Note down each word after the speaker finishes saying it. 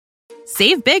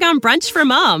Save big on brunch for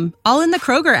mom, all in the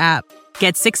Kroger app.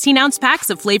 Get 16-ounce packs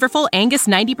of flavorful Angus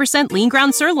 90% lean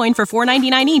ground sirloin for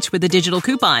 $4.99 each with a digital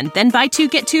coupon. Then buy 2,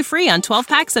 get 2 free on 12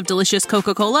 packs of delicious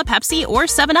Coca-Cola, Pepsi, or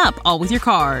 7-Up, all with your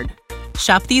card.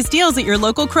 Shop these deals at your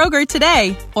local Kroger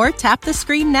today, or tap the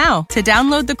screen now to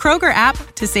download the Kroger app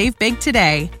to save big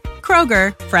today.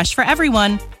 Kroger, fresh for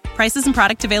everyone. Prices and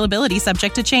product availability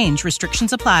subject to change.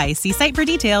 Restrictions apply. See site for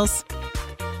details.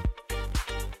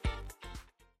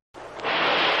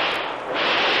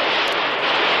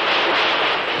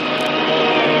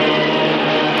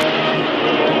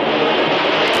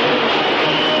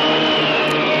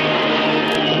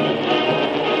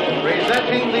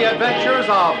 Presenting the adventures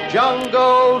of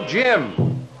Jungle Jim.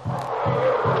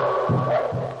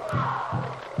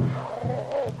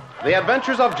 The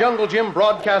Adventures of Jungle Jim,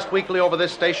 broadcast weekly over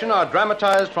this station, are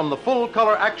dramatized from the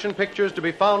full-color action pictures to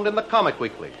be found in the Comic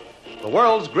Weekly, the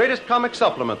world's greatest comic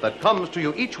supplement that comes to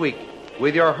you each week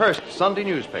with your Hearst Sunday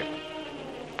newspaper.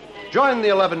 Join the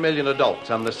 11 million adults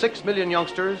and the 6 million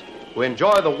youngsters who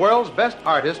enjoy the world's best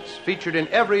artists featured in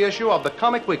every issue of the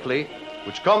Comic Weekly,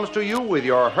 which comes to you with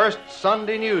your Hearst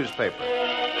Sunday newspaper.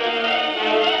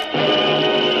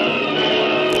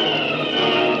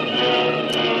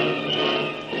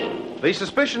 The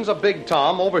suspicions of Big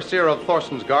Tom, overseer of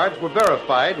Thorson's guards, were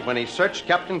verified when he searched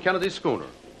Captain Kennedy's schooner.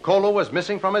 Kolo was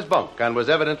missing from his bunk and was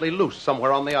evidently loose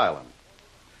somewhere on the island.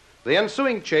 The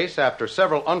ensuing chase, after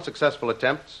several unsuccessful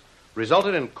attempts,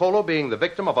 resulted in Kolo being the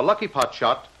victim of a lucky pot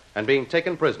shot and being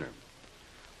taken prisoner.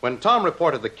 When Tom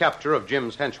reported the capture of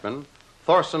Jim's henchman,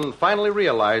 Thorson finally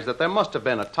realized that there must have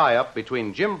been a tie-up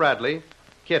between Jim Bradley,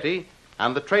 Kitty,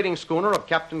 and the trading schooner of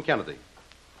Captain Kennedy.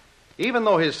 Even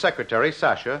though his secretary,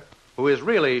 Sasha, who is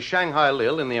really Shanghai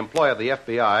Lil in the employ of the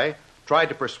FBI, tried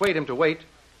to persuade him to wait,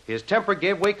 his temper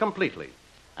gave way completely.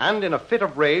 And in a fit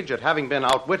of rage at having been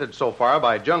outwitted so far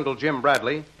by Jungle Jim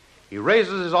Bradley, he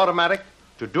raises his automatic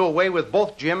to do away with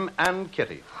both Jim and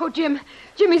Kitty. Oh, Jim.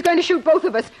 Jimmy's going to shoot both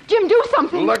of us. Jim, do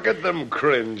something. Look at them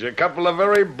cringe. A couple of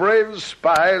very brave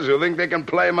spies who think they can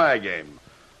play my game.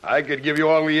 I could give you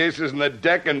all the aces in the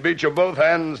deck and beat you both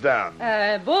hands down.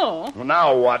 Bull? Well,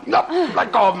 now what? No,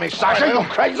 let go of me, Sasha. You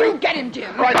crazy? You get him,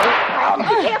 Jim. Right.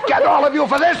 Get all of you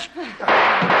for this.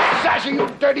 Sasha, you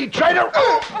dirty traitor.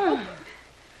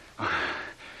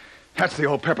 That's the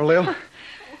old Pepper Lil.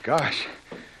 Gosh,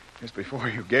 just before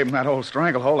you gave him that old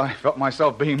stranglehold, I felt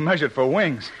myself being measured for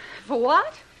wings. For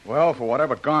what? Well, for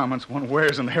whatever garments one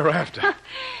wears in the hereafter.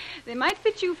 They might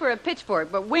fit you for a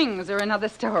pitchfork, but wings are another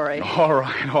story. All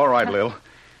right, Lil.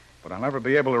 But I'll never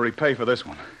be able to repay for this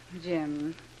one.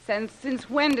 Jim, since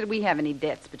when did we have any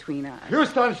debts between us? You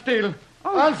stand still.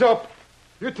 Hands up.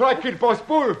 You try kill Boss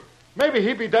Bull. Maybe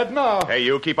he be dead now. Hey,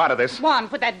 you, keep out of this. Juan,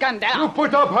 put that gun down. You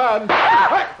put up hand.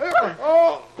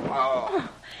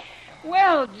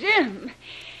 Well, Jim,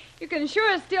 you can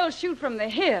sure still shoot from the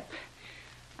hip.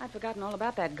 I'd forgotten all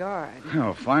about that guard.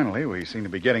 Oh, finally, we seem to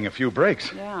be getting a few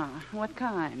breaks. Yeah, what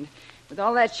kind? With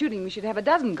all that shooting, we should have a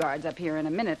dozen guards up here in a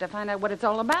minute to find out what it's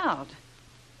all about.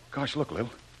 Gosh, look,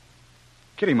 Lil.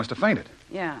 Kitty must have fainted.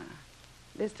 Yeah,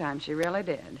 this time she really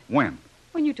did. When?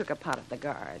 When you took a pot at the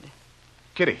guard.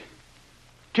 Kitty.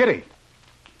 Kitty!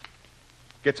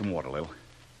 Get some water, Lil.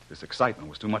 This excitement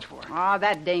was too much for her. Oh,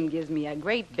 that dame gives me a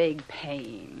great big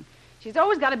pain. She's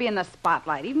always got to be in the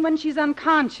spotlight, even when she's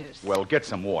unconscious. Well, get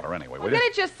some water anyway, will Get you?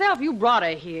 it yourself. You brought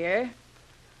her here.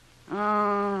 Oh,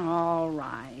 all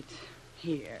right.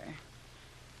 Here.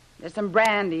 There's some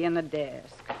brandy in the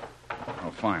desk.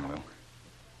 Oh, fine, Lil.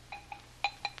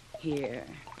 Here.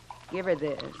 Give her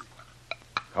this.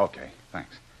 Okay,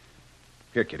 thanks.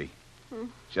 Here, Kitty.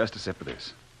 Just a sip of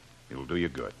this. It'll do you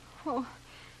good. Oh,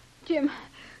 Jim,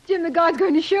 the guard's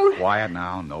going to shoot. Quiet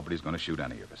now. Nobody's going to shoot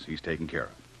any of us. He's taken care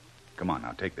of. Come on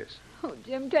now, take this. Oh,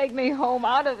 Jim, take me home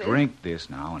out of this. Drink this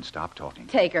now and stop talking.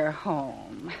 Take her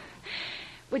home.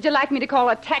 Would you like me to call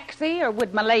a taxi, or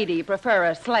would my lady prefer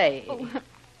a sleigh? Oh,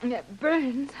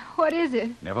 Burns, what is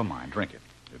it? Never mind. Drink it.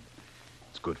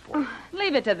 It's good for you.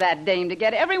 Leave it to that dame to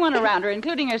get everyone around her,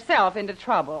 including herself, into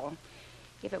trouble.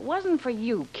 If it wasn't for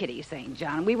you, Kitty St.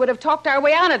 John, we would have talked our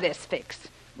way out of this fix.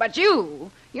 But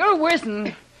you're worse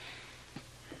than...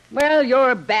 Well,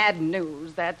 you're bad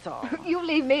news, that's all. You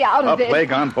leave me out of A this.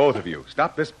 plague on both of you.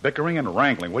 Stop this bickering and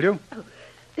wrangling, will you?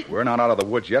 We're not out of the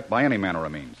woods yet by any manner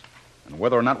of means. And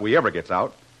whether or not we ever gets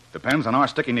out depends on our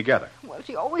sticking together. Well,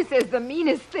 she always says the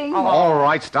meanest things. Oh, all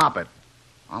right, stop it.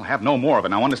 I'll have no more of it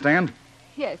now, understand?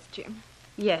 Yes, Jim.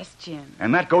 Yes, Jim.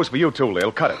 And that goes for you, too,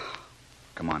 Lil. Cut it.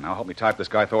 Come on, now, help me type this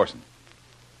guy Thorson.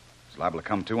 He's liable to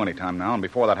come to any time now, and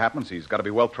before that happens, he's got to be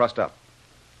well trussed up.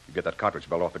 You get that cartridge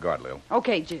belt off the guard, Lil.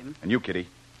 Okay, Jim. And you, Kitty,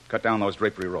 Cut down those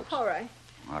drapery ropes. All right.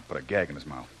 I'll put a gag in his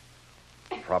mouth.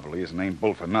 Probably isn't named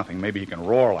Bull for nothing. Maybe he can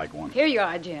roar like one. Here you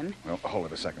are, Jim. Well, hold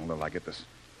it a second, Lil. I get this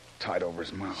tied over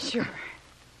his mouth. Sure.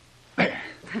 There.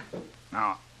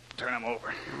 Now, turn him over.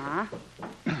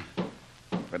 Uh-huh.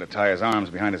 Better tie his arms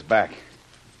behind his back.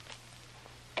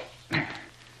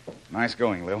 Nice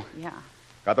going, Lil. Yeah.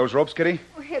 Got those ropes, Kitty?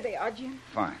 Oh, here they are, Jim.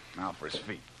 Fine. Now for his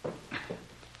feet.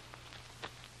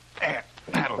 There.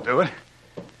 That'll do it.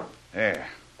 There.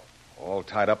 All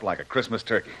tied up like a Christmas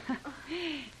turkey.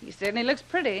 He certainly looks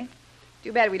pretty.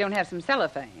 Too bad we don't have some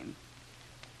cellophane.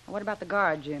 What about the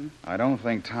guard, Jim? I don't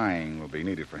think tying will be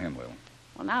needed for him, Lil.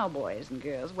 Well, now, boys and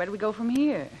girls, where do we go from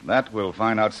here? That we'll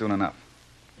find out soon enough.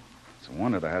 It's a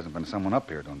wonder there hasn't been someone up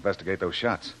here to investigate those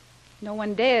shots. No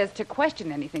one dares to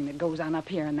question anything that goes on up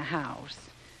here in the house.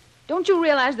 Don't you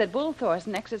realize that Bull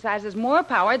Thorson exercises more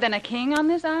power than a king on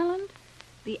this island?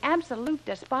 The absolute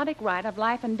despotic right of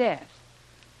life and death.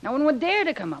 No one would dare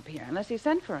to come up here unless he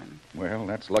sent for him. Well,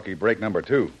 that's lucky break number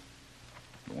 2.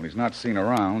 But when he's not seen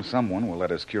around, someone will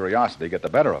let his curiosity get the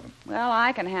better of him. Well,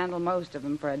 I can handle most of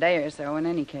them for a day or so in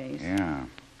any case. Yeah.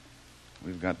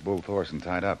 We've got Bull Thorson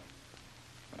tied up.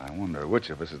 But I wonder which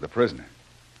of us is the prisoner.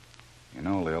 You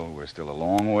know, Lil, we're still a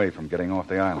long way from getting off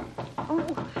the island. Oh,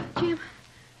 Jim.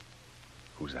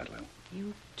 Who's that, Lil?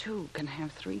 You, too, can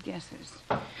have 3 guesses.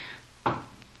 Well,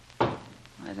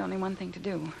 there's only one thing to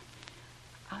do.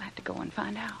 I'll have to go and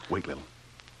find out. Wait, Lil.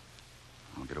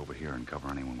 I'll get over here and cover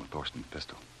anyone with Thorsten's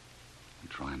pistol. And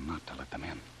try not to let them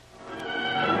in.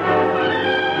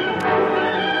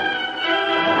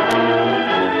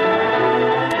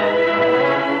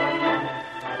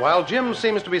 While Jim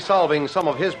seems to be solving some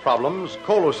of his problems,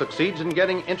 Kolo succeeds in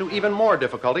getting into even more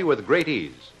difficulty with great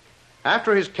ease.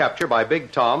 After his capture by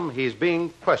Big Tom, he's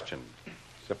being questioned.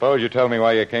 Suppose you tell me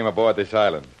why you came aboard this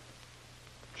island.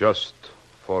 Just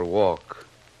for walk.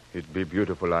 It be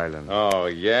beautiful island. Oh,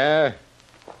 yeah?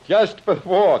 Just for the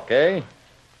walk, eh?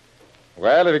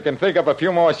 Well, if you can think up a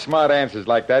few more smart answers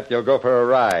like that, you'll go for a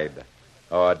ride.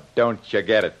 Or don't you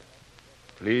get it?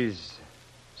 Please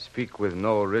speak with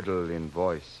no riddle in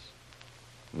voice.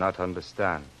 Not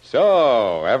understand.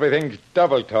 So, everything's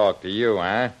double talk to you,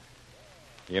 huh?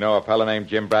 You know a fellow named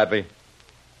Jim Bradley?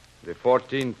 The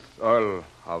 14th Earl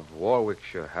of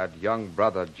Warwickshire had young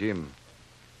brother Jim.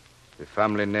 The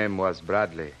family name was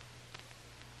Bradley.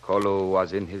 Kolo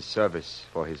was in his service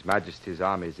for His Majesty's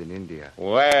armies in India.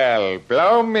 Well,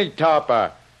 blow me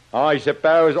topper. I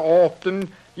suppose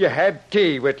often you had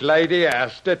tea with Lady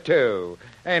Astor, too.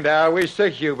 And how is Sir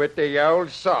Hubert the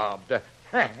old sobbed?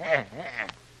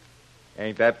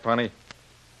 Ain't that funny?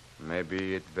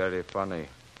 Maybe it very funny.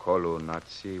 Kolo not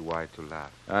see why to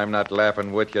laugh. I'm not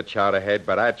laughing with you, Chowderhead,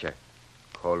 but at you.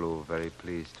 Kolo very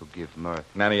pleased to give mirth.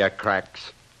 None of your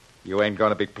cracks. You ain't going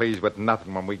to be pleased with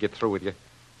nothing when we get through with you.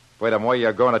 Furthermore,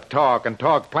 you're going to talk, and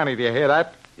talk plenty. Do you hear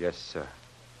that? Yes, sir.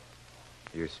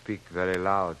 You speak very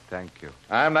loud, thank you.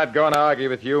 I'm not going to argue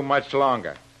with you much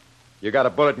longer. You got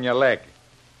a bullet in your leg.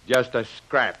 Just a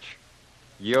scratch.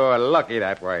 You're lucky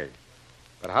that way.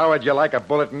 But how would you like a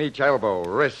bullet in each elbow,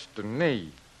 wrist, and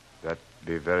knee? That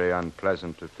be very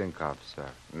unpleasant to think of, sir.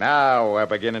 Now we're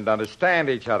beginning to understand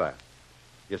each other.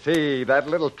 You see, that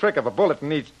little trick of a bullet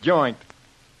in each joint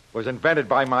was invented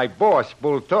by my boss,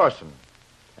 Bull Thorson.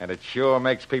 And it sure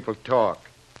makes people talk.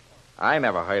 I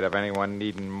never heard of anyone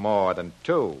needing more than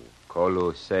 2.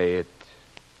 Kolo say it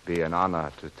be an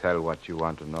honor to tell what you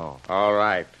want to know. All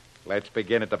right. Let's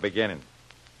begin at the beginning.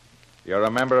 You're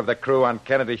a member of the crew on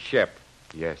Kennedy's ship.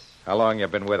 Yes. How long you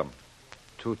been with him?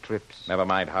 2 trips. Never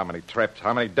mind how many trips,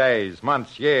 how many days,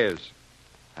 months, years.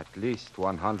 At least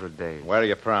 100 days. Where are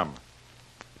you from?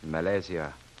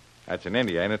 Malaysia. That's in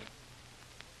India, ain't it?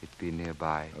 It be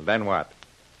nearby. Well, then what?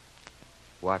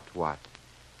 What?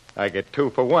 I get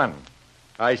 2 for 1.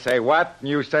 I say what, and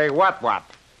you say what?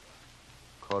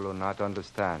 Kolo not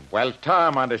understand. Well,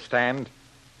 Tom understand.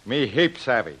 Me heap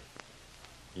savvy.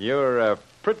 You're a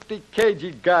pretty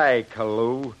cagey guy,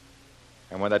 Kalu.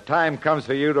 And when the time comes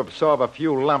for you to absorb a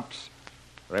few lumps,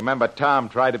 remember Tom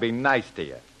tried to be nice to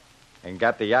you and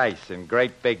got the ice in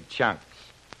great big chunks.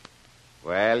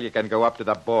 Well, you can go up to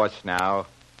the boss now,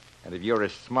 and if you're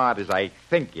as smart as I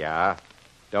think you are,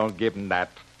 don't give him that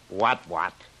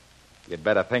what. You'd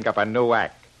better think up a new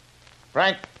act.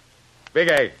 Frank, Big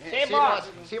A. See,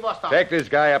 boss, Tom. Take this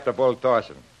guy up to Bull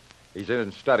Thorson. He's in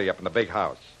his study up in the big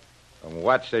house. And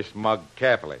watch this mug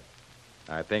carefully.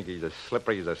 I think he's as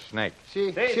slippery as a snake.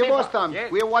 See, boss, Tom.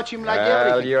 Yes. We'll watch him like Well,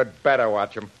 everything. you'd better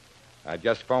watch him. I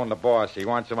just phoned the boss. He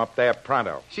wants him up there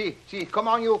pronto. See, come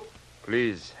on, you.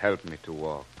 Please help me to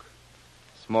walk.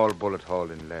 Small bullet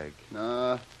hole in leg.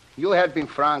 No, you helping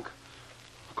Frank.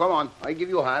 Come on, I give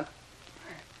you a hand.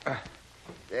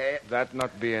 There. That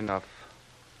not be enough.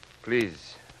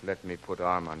 Please, let me put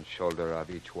arm on shoulder of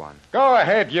each one. Go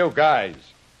ahead, you guys.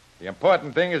 The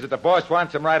important thing is that the boss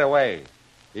wants him right away,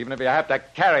 even if you have to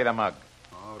carry the mug.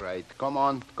 All right, come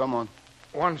on.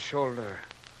 One shoulder.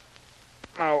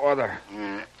 Now other.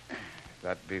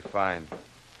 That be fine.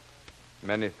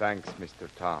 Many thanks, Mr.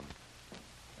 Tom.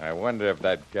 I wonder if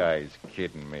that guy's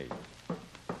kidding me.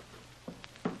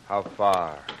 How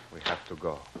far we have to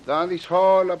go? Down this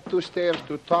hall, up 2 stairs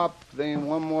to top, then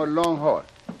one more long hall.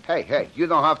 Hey, you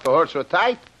don't have to hold so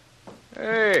tight.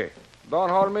 Hey, don't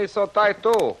hold me so tight,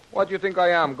 too. What do you think I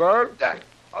am, girl?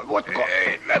 What?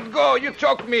 Hey, let go. You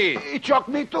choked me. He choked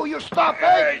me too. You stop,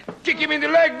 hey? Kick him in the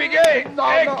leg, Big A.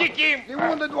 No. Kick him. The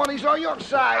wounded one is on your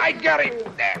side. I got him.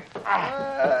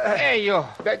 Hey, you.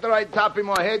 Better I tap him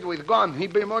on the head with gun. He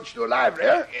be much too lively,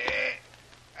 eh?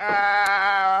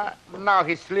 Now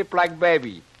he sleep like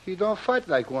baby. He don't fight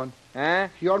like one. Eh?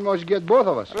 He almost get both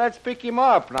of us. Let's pick him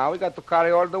up now. We got to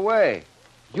carry all the way.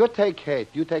 You take head.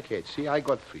 See, I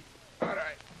got free. All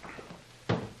right.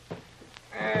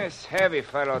 It's heavy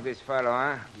fellow, this fellow,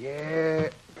 huh? Yeah,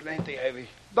 plenty heavy.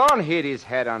 Don't hit his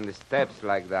head on the steps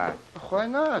like that. Why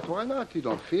not? You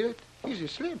don't feel it. He's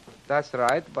asleep. That's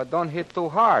right, but don't hit too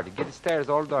hard. Get the stairs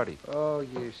all dirty. Oh,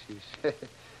 yes.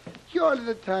 You all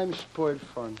the time spoil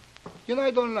fun. You know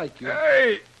I don't like you.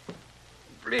 Hey!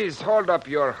 Please hold up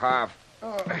your half.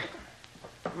 Oh.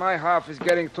 My half is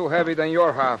getting too heavy than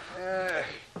your half.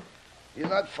 You're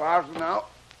not far now.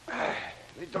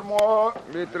 Little more.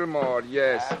 Little more,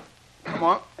 yes. Come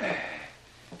on.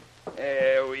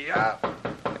 There we are.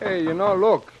 Hey,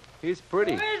 look. He's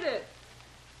pretty. Who is it?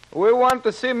 We want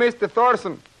to see Mr.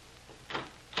 Thorson.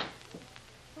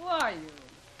 Who are you?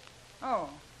 Oh,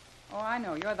 I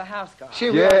know. You're the house guard.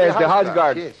 Yes, the house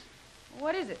guard. Yes.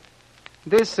 What is it?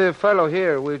 This fellow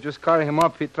here, we just carry him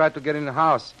up. He tried to get in the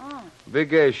house. Oh.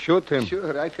 Big A shoot him.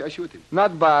 Sure, I shoot him.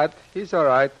 Not bad. He's all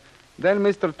right. Then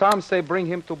Mr. Tom say bring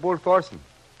him to Bull Thorson.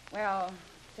 Well,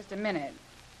 just a minute.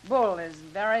 Bull is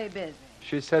very busy.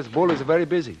 She says Bull is very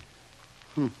busy.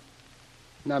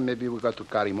 Now maybe we got to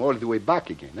carry him all the way back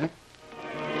again, eh?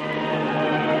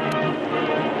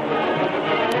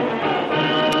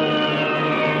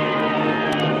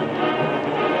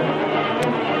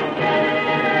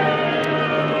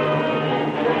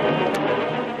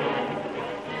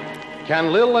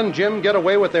 Can Lil and Jim get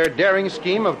away with their daring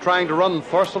scheme of trying to run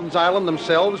Thorson's Island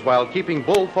themselves while keeping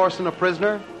Bull Thorson a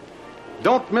prisoner?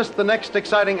 Don't miss the next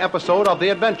exciting episode of The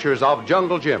Adventures of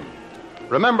Jungle Jim.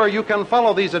 Remember, you can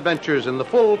follow these adventures in the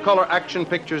full-color action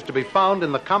pictures to be found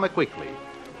in the Comic Weekly,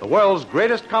 the world's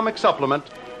greatest comic supplement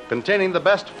containing the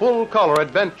best full-color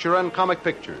adventure and comic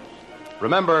pictures.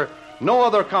 Remember, no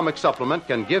other comic supplement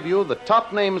can give you the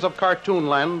top names of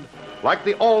Cartoonland like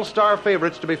the all-star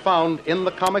favorites to be found in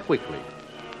the Comic Weekly.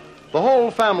 The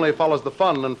whole family follows the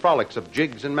fun and frolics of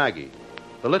Jiggs and Maggie,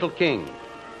 the Little King,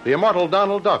 the immortal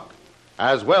Donald Duck,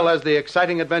 as well as the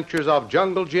exciting adventures of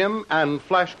Jungle Jim and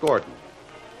Flash Gordon.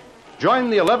 Join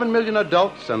the 11 million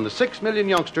adults and the 6 million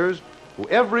youngsters who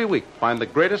every week find the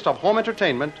greatest of home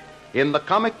entertainment in the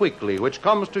Comic Weekly, which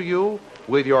comes to you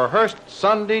with your Hearst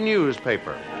Sunday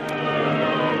newspaper.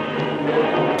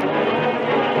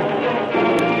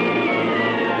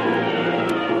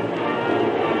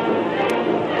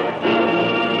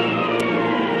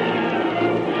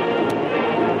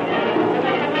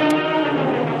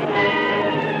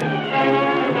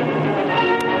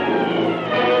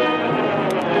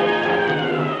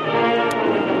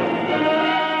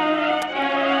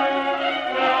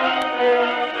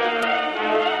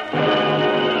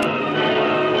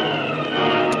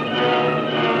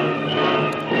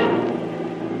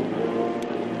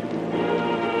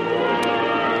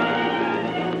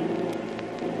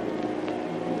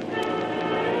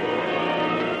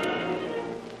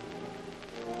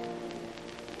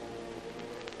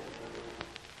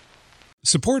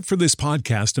 Support for this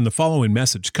podcast and the following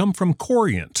message come from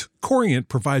Corient. Corient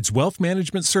provides wealth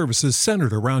management services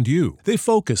centered around you. They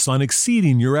focus on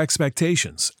exceeding your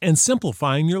expectations and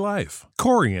simplifying your life.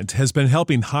 Corient has been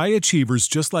helping high achievers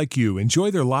just like you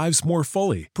enjoy their lives more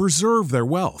fully, preserve their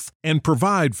wealth, and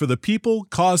provide for the people,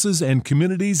 causes, and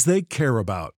communities they care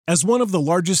about. As one of the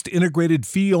largest integrated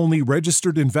fee-only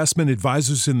registered investment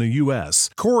advisors in the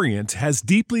U.S., Corient has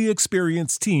deeply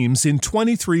experienced teams in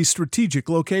 23 strategic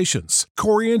locations.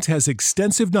 Corient has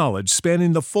extensive knowledge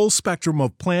spanning the full spectrum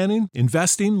of planning,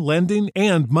 investing, lending,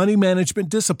 and money management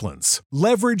disciplines.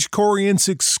 Leverage Corient's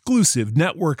exclusive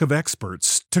network of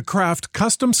experts to craft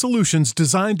custom solutions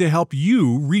designed to help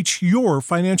you reach your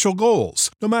financial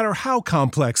goals, no matter how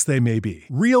complex they may be.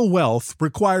 Real wealth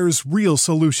requires real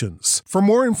solutions. For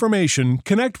more information,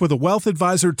 connect with a wealth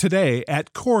advisor today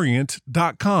at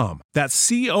Corient.com. That's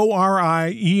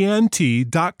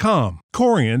Corient.com.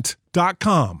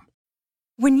 Corient.com.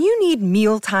 When you need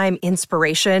mealtime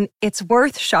inspiration, it's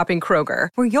worth shopping Kroger,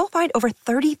 where you'll find over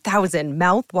 30,000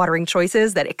 mouth-watering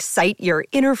choices that excite your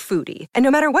inner foodie. And no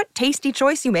matter what tasty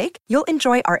choice you make, you'll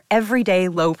enjoy our everyday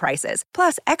low prices,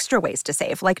 plus extra ways to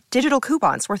save, like digital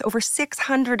coupons worth over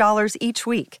 $600 each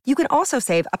week. You can also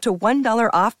save up to $1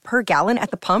 off per gallon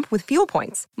at the pump with fuel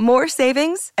points. More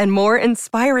savings and more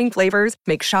inspiring flavors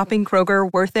make shopping Kroger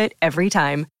worth it every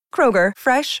time. Kroger,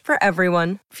 fresh for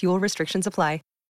everyone. Fuel restrictions apply.